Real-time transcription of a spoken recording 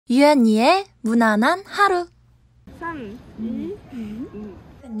유현이의 무난한 하루. 3, 2, 2.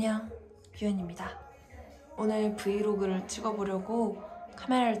 안녕, 유현입니다. 오늘 브이로그를 찍어보려고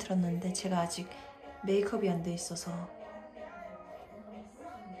카메라를 들었는데 제가 아직 메이크업이 안 돼 있어서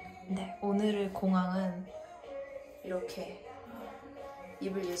네, 오늘의 공항은 이렇게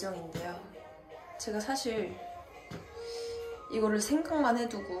입을 예정인데요. 제가 사실 이거를 생각만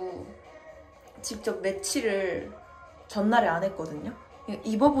해두고 직접 매치를 전날에 안 했거든요.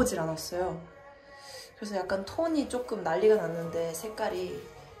 입어보질 않았어요. 그래서 약간 톤이 조금 난리가 났는데 색깔이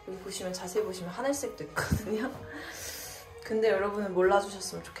여기 보시면 자세히 보시면 하늘색도 있거든요. 근데 여러분은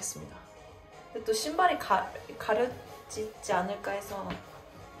몰라주셨으면 좋겠습니다. 근데 또 신발이 가려지지 않을까 해서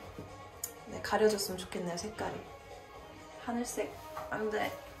네, 가려졌으면 좋겠네요. 색깔이 하늘색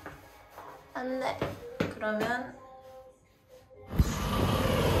안돼 안돼. 그러면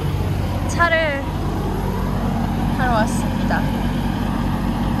차를 타러 왔습니다.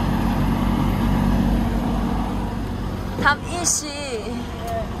 담이씨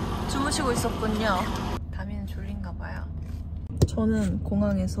주무시고 있었군요. 담이는 졸린가 봐요. 저는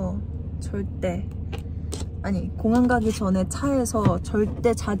공항에서 공항 가기 전에 차에서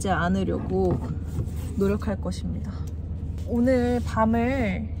절대 자지 않으려고 노력할 것입니다. 오늘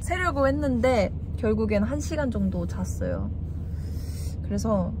밤을 새려고 했는데 결국엔 1시간 정도 잤어요.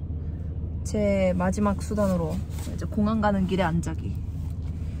 그래서 제 마지막 수단으로 이제 공항 가는 길에 안 자기,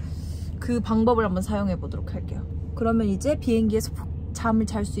 그 방법을 한번 사용해 보도록 할게요. 그러면 이제 비행기에서 잠을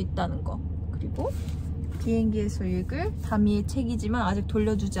잘 수 있다는 거, 그리고 비행기에서 읽을 담이의 책이지만 아직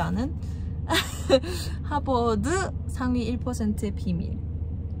돌려주지 않은 하버드 상위 1%의 비밀.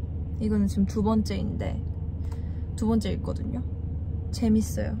 이거는 지금 두 번째 읽거든요.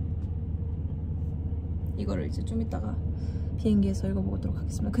 재밌어요. 이거를 이제 좀 이따가 비행기에서 읽어보도록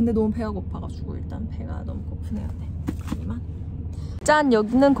하겠습니다. 근데 너무 배가 고파가지고 일단 배가 너무 고프네요. 네. 이만. 짠!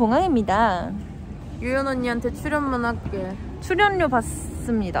 여기는 공항입니다. 유연 언니한테 출연만 할게. 출연료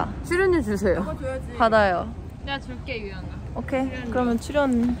받습니다. 출연료 주세요. 받아요. 내가 줄게, 유연아. 오케이. 그러면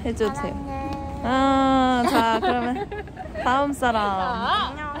출연해주세요. 자, 그러면 다음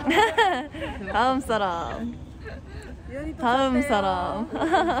사람. 다음 사람.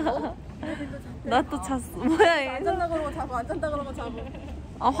 나 또 잤어. 뭐야 이게? 안 잔다 그러고 자고, 안 잔다 그러고 자고.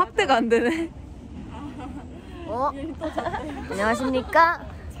 아, 확대가 안 되네. 안녕하십니까?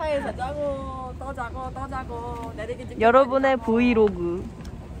 차에서 자고, 또 자고, 내리기 직전. 여러분의 브이로그.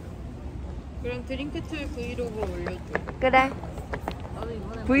 그럼 드림캐쳐 브이로그 올려줘. 그래.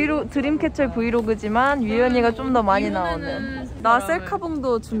 드림캐쳐 브이로그지만 유연이가 좀 더 많이 나오는. 나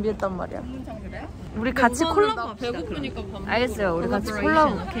셀카봉도 준비했단 말이야. 우리 같이 콜라보 합시다. 배고프니까 밥 먹어. 알겠어요. 우리 같이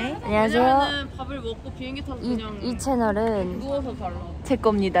콜라보. 오케이. 안녕하세요. 유연은 밥을 먹고 비행기 타서 그냥 이 채널은 누워서 잘라. 제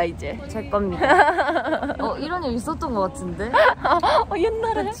겁니다 이제. 제 겁니다. 이런 일 있었던 것 같은데?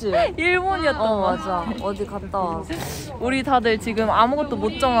 옛날에 그치? 일본이었던 거. 맞아. 어디 갔다 와. 우리 다들 지금 아무것도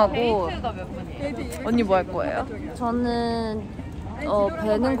못 정하고. 데이트가 몇 번이에요? 언니 뭐 할 거예요? 저는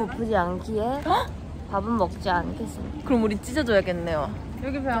배는 고프지 않기에 밥은 먹지 않겠습니다. 그럼 우리 찢어줘야겠네요.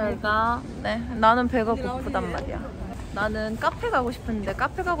 여기 배 안 제가 네, 나는 배가 고프단 말이야. 나는 카페 가고 싶은데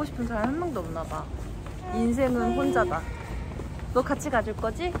카페 가고 싶은 사람 한 명도 없나 봐. 인생은 혼자다. 너 같이 가줄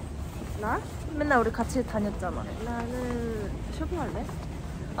거지? 나? 맨날 우리 같이 다녔잖아. 나는 쇼핑할래?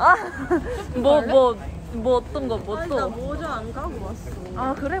 아, 뭐 어떤 거, 뭐 나 또? 모자 안 가고 왔어.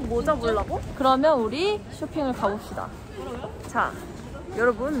 아, 그래? 모자 보려고? 그러면 우리 쇼핑을 가봅시다. 자,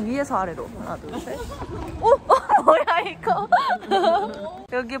 여러분 위에서 아래로 하나, 둘, 셋. 오! 뭐야 이거?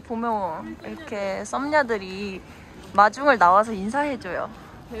 여기 보면 이렇게 썸녀들이 마중을 나와서 인사해줘요.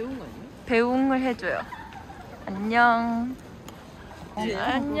 배운 거 아니야? 배웅을 해줘요. 안녕.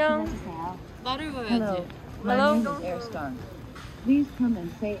 안녕. 나를 봐야지. Hello. Please come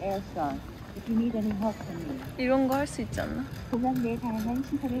and say Airstar if you need any help from me. 이런 거 할 수 있지 않나? 공항 내 다양한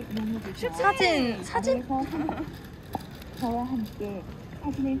시설을 이용해 주세요. 사진? 저와 함께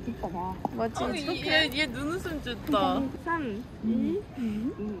사진을 찍거나 뭐지? 얘 눈웃음 줬다. 3, 2,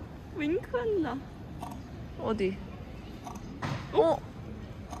 2. 윙크한다. 어디?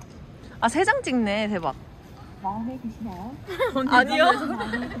 아, 3장 찍네. 대박. 마음에 드시나요? 아니요.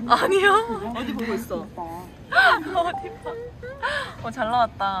 아니요. 어디 보고 있어? 잘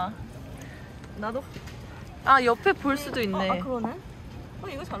나왔다. 나도. 아, 옆에 볼 수도 있네. 그러네.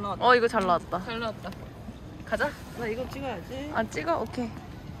 이거 잘 나왔다. 이거 잘 나왔다. 잘 나왔다. 가자. 나 이거 찍어야지. 아, 찍어? 오케이.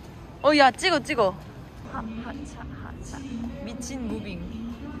 야, 찍어. 하차. 미친 무빙.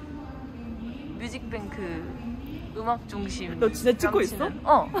 뮤직뱅크. 음악 중심. 너 진짜 찍고 있어?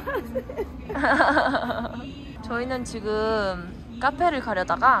 저희는 지금 카페를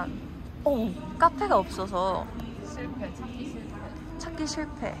가려다가 카페가 없어서 찾기 찾기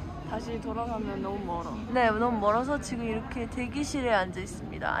실패. 다시 돌아가면 너무 멀어. 네, 너무 멀어서 지금 이렇게 대기실에 앉아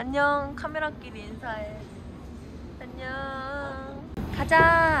있습니다. 안녕. 카메라끼리 인사해. 안녕.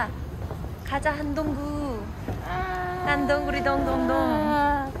 가자. 가자 한동구. 한동구리 동동동.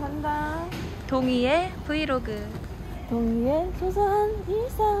 간다. 동이의 브이로그. 동이의 소소한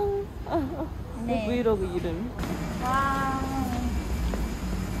일상. 네. 브이로그 이름. 와.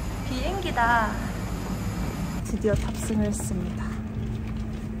 비행기다. 드디어 탑승을 했습니다.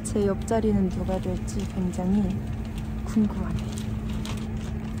 제 옆자리는 누가 될지 굉장히 궁금하네.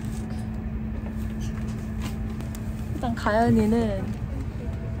 일단 가연이는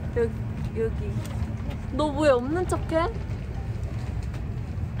여기. 너 왜 없는 척해?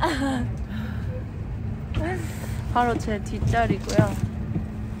 바로 제 뒷자리고요.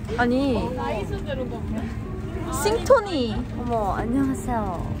 아니 나이스대로 보면. 싱토니. 어머,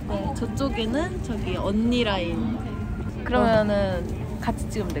 안녕하세요. 네, 저쪽에는 저기 언니 라인. 그러면은 같이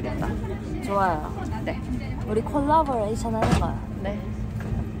찍으면 되겠다. 좋아요. 네. 우리 콜라보레이션 하는 거야. 네.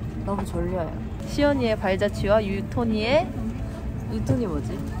 너무 졸려요. 시연이의 발자취와 유토니의 유톤이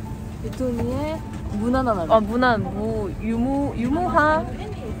뭐지? 유톤이의 무난한 얼굴. 무난 유무화.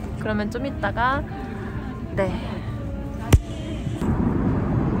 그러면 좀 이따가 네.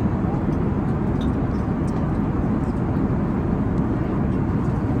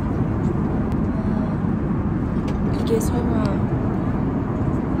 이게 설마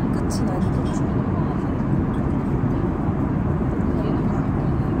끝은 아니겠지?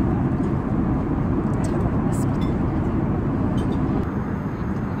 잘 먹겠습니다.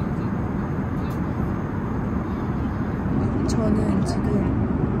 저는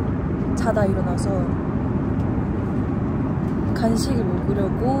지금 자다 일어나서 간식을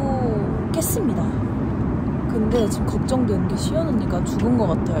먹으려고 깼습니다. 근데 지금 걱정되는 게 시연 언니가 죽은 것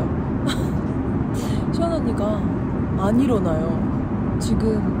같아요. 시연 언니가 안 일어나요.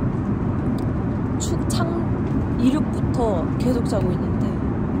 지금 이륙부터 계속 자고 있는데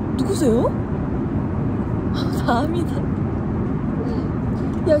누구세요? 다음이다.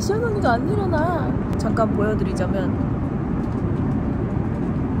 야, 시연 언니가 안 일어나. 잠깐 보여드리자면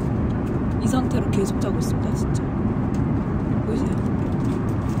이 상태로 계속 자고 있습니다. 진짜 보이세요?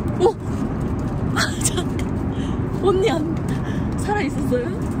 잠깐 언니 안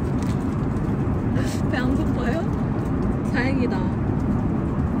살아있었어요? 배 안 고파요? 다행이다.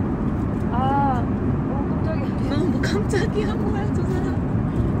 깜짝이야. 넌 뭐 깜짝이야 뭐야 저 사람.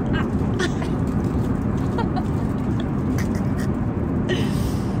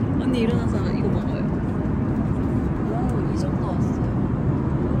 언니 일어나서 이거 먹어요. 오, 이 정도 왔어요.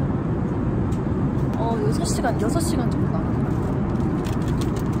 6시간 정도 남았구나.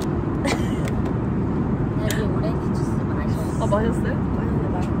 여기 오렌지 주스 마셨어. 마셨어요?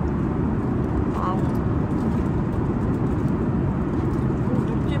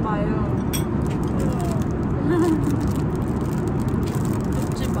 눕지 마요.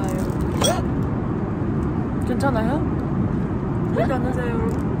 눕지 마요. 괜찮아요? 괜찮으세요?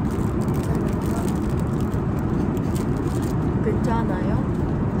 괜찮아요?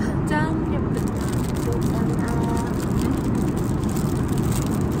 짠 예쁘다.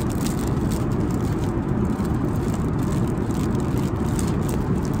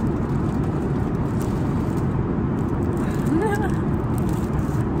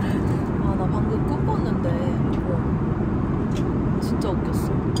 나 방금 꿈 꿨는데 진짜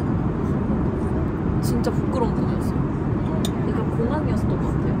웃겼어. 진짜 부끄러운 꿈이었어. 그러니까 공항이었던 것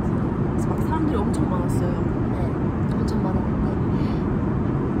같아요. 그래서 막 사람들이 엄청 많았어요. 네, 엄청 많았는데.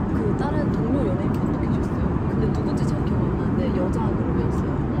 그 다른 동료 연예인 분도 계셨어요. 근데 누군지 잘 기억 안 나는데 여자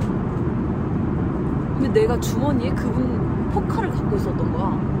그룹이었어요. 근데 내가 주머니에 그분 포카를 갖고 있었던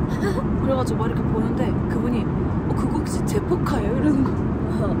거야. 그래가지고 막 이렇게 보는데 그분이 그거 혹시 제 포카예요? 이러는 거.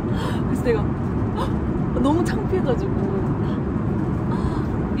 그래서 내가 너무 창피해가지고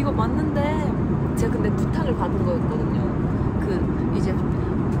이거 맞는데 제가 근데 부탁을 받은 거였거든요. 그 이제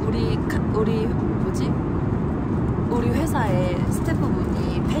우리 회사의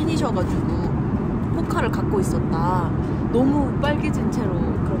스태프분이 팬이셔가지고 포카를 갖고 있었다. 너무 빨개진 채로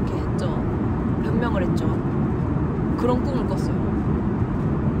그렇게 했죠. 변명을 했죠. 그런 꿈을 꿨어요.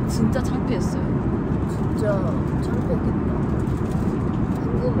 진짜 창피했어요. 진짜 창피했겠다.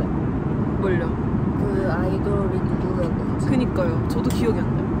 궁금해. 뭘요? 그 아이돌이 누구였는지. 그니까요. 저도 기억이 안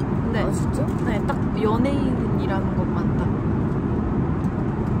나요. 근데 아, 진짜? 네, 딱 연예인이라는 것만 딱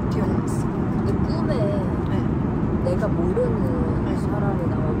기억났어. 근데 꿈에 네. 내가 모르는 사람이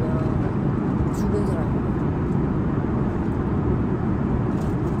나오면 죽은 사람.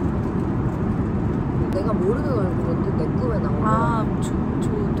 내가 모르는 얼굴인데 내 꿈에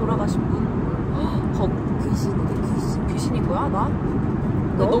나오면 돌아가신 분? 헉, 귀신이래, 귀신. 귀신인 거야? 나?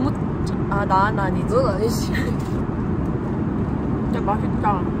 너무 난 아니지. 넌 아니지. 진짜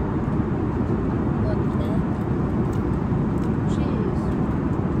맛있다. 뭔데? 치즈.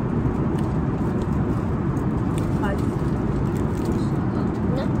 맛있어.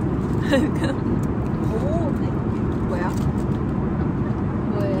 오, 뭐야?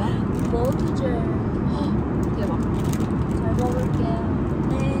 뭐예요? 머티즈. 대박. 잘 먹을게요.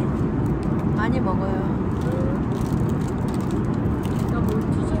 네. 많이 먹어요. 나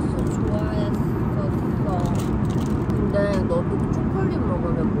몰티저스 좋아했었어. 근데 너도 초콜릿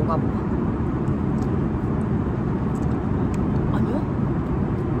먹으면 목 아파? 아니요?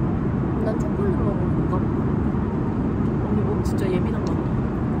 난 초콜릿 먹으면 목 아파. 언니 목 진짜 예민한가 봐.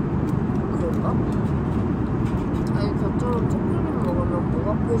 그럴까? 아니 저처럼 초콜릿 먹으면 목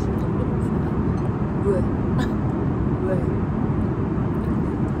아프신 분들 없어요? 왜? 왜?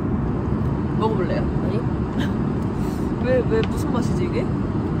 먹어볼래요? 아니? 왜 무슨 맛이지 이게?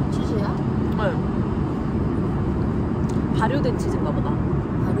 치즈야? 네. 발효된 치즈인가 보다.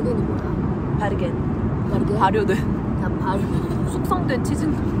 바르겐이 뭐야? 바르겐. 바르겐? 발효된. 난 바르겐. 숙성된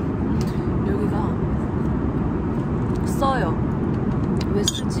치즈인가. 여기가 써요. 왜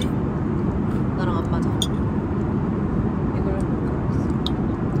쓰지? 나랑 안 맞아. 이걸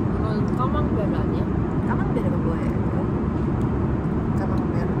이건 까망베르 아니야? 까망베르가 뭐예요?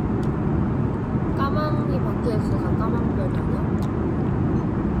 까망베르. 까망이 밖에 있어서 까망베르 아니야?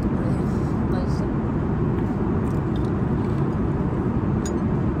 맛있어?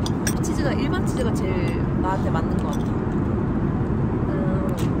 치즈가 일반 치즈가 제일 나한테 맞는 것 같아.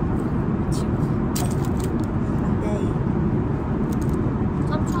 네.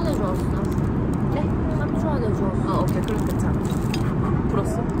 3초 안에 주웠어. 네? 3초 안에 주웠어. 오케이. 그럼 괜찮아.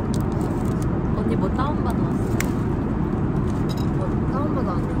 불었어. 언니 뭐 다운받아왔어? 뭐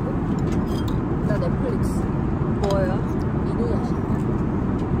다운받아 안 되고? 나 넷플릭스. 뭐예요? 이누야샤.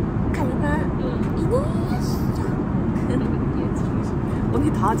 칼나. 이누야샤.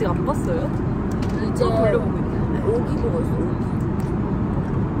 언니 다 아직 안 봤어요? 이제 돌려보고 있네. 5기 보고 있어. 5기.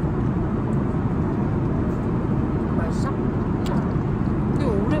 맛있어? 근데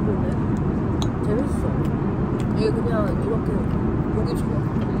오래 보네. 재밌어. 이게 그냥 이렇게 보기 좋아.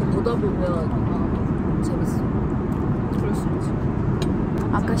 보다 보면 재밌어. 그럴 수 있지.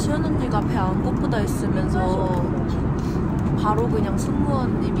 아까 시연 언니가 배 안 고프다 했으면서 바로 그냥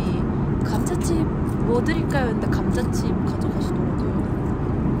승무원님이 감자칩 뭐 드릴까요? 했는데 감자칩 가져가시더라고요.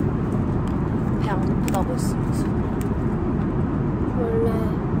 배 안 고프다고 했으면서. 원래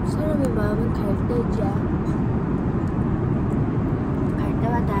사람의 마음은 갈 때자. 갈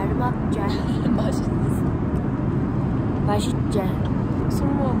때와 다름없자. 맛있어. 맛있자.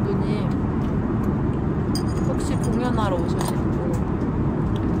 승무원분이 혹시 공연하러 오셔가지고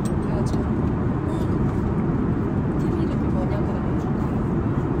그래가지고 팀 이름이 뭐냐 그래가지고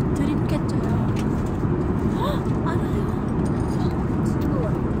드림캐쳐요. 알아요. 친구가.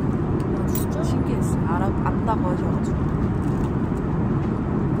 아 진짜? 신기했어요. 안다고 하셔가지고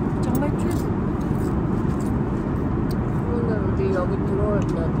정말 최고. 오늘 우리 여기 들어올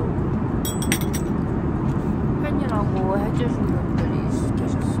때도 팬이라고 해주신 분들이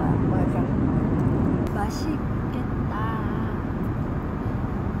계셨어요. 맞아. 맛있겠다.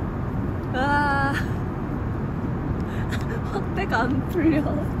 아 확대가 안 풀려.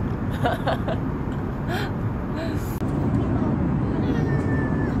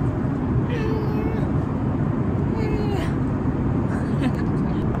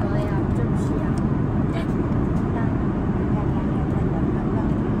 너야 좀 쉬어.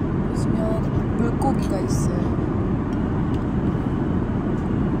 보시면 물고기가 있어요.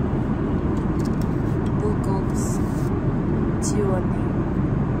 물고기 지원이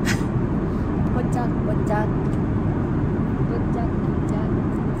뽀짝뽀짝. 뽀짝뽀짝.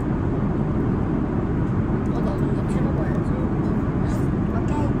 나도 이거 찍어봐야지.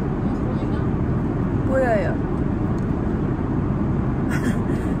 오케이. 보여요.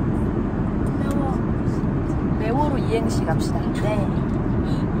 매워. 매워로 ENG 갑시다. 네.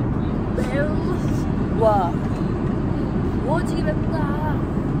 매우. 와. 오지게 맵다.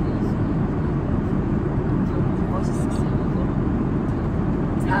 멋있었어.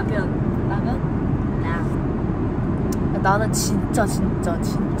 라면. 나는 진짜로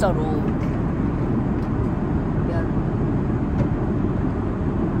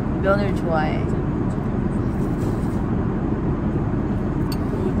면을 좋아해.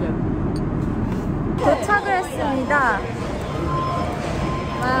 도착을 했습니다.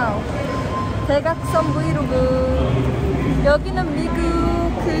 와우. 대각선 브이로그. 여기는 미국.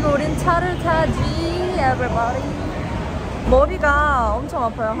 그리고 우린 차를 타지. Everybody. 머리가 엄청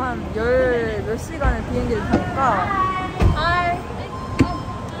아파요. 한 몇 시간을 비행기를 타니까.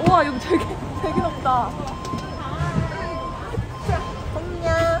 우와 여기 되게 높다.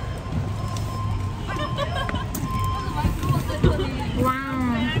 안녕.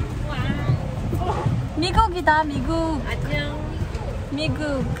 미국이다 미국. 안녕.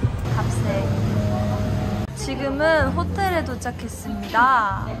 미국. 값세. 지금은 호텔에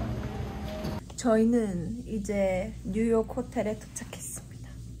도착했습니다. 저희는 이제 뉴욕 호텔에 도착했습니다.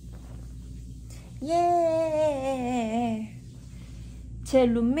 예. 제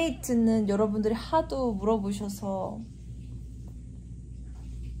룸메이트는 여러분들이 하도 물어보셔서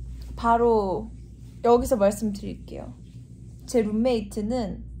바로 여기서 말씀드릴게요. 제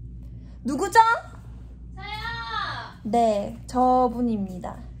룸메이트는 누구죠? 저요! 네,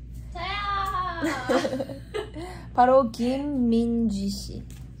 저분입니다. 저요! 바로 김민지 씨.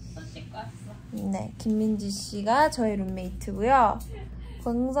 또 씻고 왔어. 네, 김민지 씨가 저의 룸메이트고요.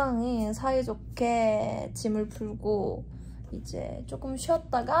 굉장히 사이좋게 짐을 풀고 이제 조금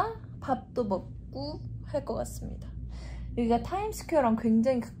쉬었다가 밥도 먹고 할 것 같습니다. 여기가 타임스퀘어랑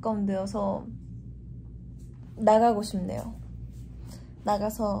굉장히 가까운 데여서 나가고 싶네요.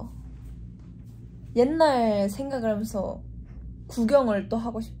 나가서 옛날 생각을 하면서 구경을 또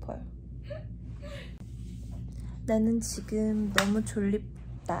하고 싶어요. 나는 지금 너무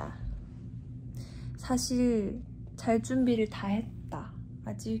졸립다. 사실 잘 준비를 다 했다.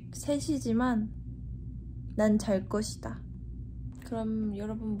 아직 3시지만 난 잘 것이다. 그럼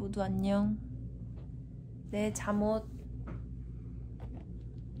여러분 모두 안녕. 내 잠옷.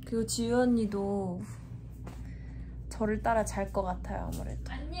 그리고 지유 언니도 저를 따라 잘 것 같아요. 아무래도.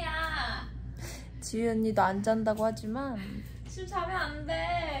 아니야. 지유 언니도 안 잔다고 하지만 술 자면 안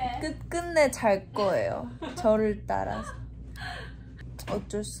돼. 끝끝내 잘 거예요. 저를 따라서.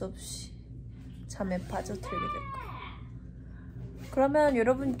 어쩔 수 없이 잠에 빠져들게 될 거예요. 그러면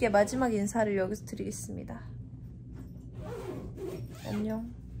여러분께 마지막 인사를 여기서 드리겠습니다. 안녕.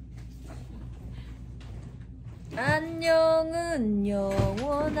 안녕은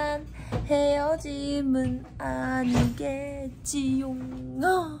영원한 헤어짐은 아니겠지요.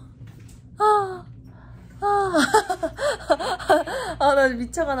 나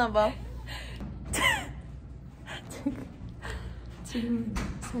미쳐가나봐. 지금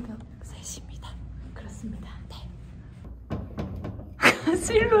새벽 3시입니다. 그렇습니다. 네.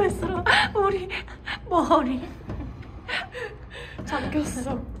 실루엣으로 우리 머리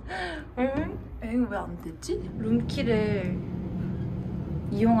잠겼어. 응? 왜 안 됐지? 룸키를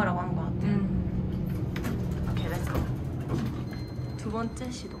이용하라고 한 것 같아. 오케이, 렛츠고.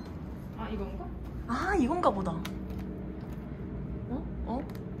 2번째 시도. 아 이건가? 아, 이건가 보다. 어?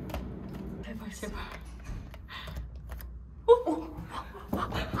 제발. 대박.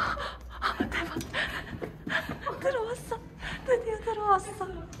 들어왔어. 드디어 들어왔어.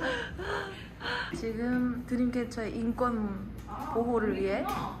 지금 드림캐쳐의 인권 보호를 위해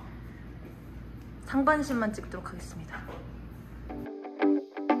상반신만 찍도록 하겠습니다.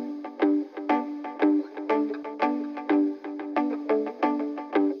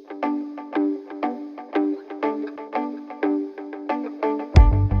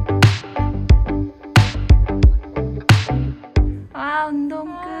 아, 운동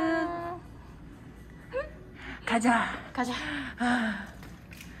끝. 가자.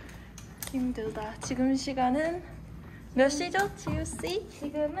 힘들다. 지금 시간은 몇 시죠? 지우 씨?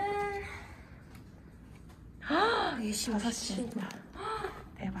 지금은 5시.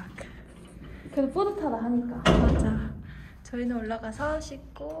 대박. 그래도 뿌듯하다 하니까. 맞아. 저희는 올라가서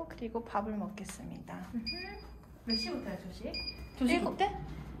씻고 그리고 밥을 먹겠습니다. 몇 시부터야 조식? 조식 이때?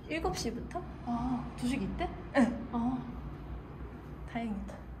 7시부터? 아 조식 이때? 응. 아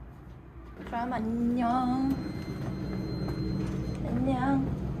다행이다. 그럼 안녕.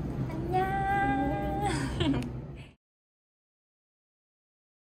 안녕.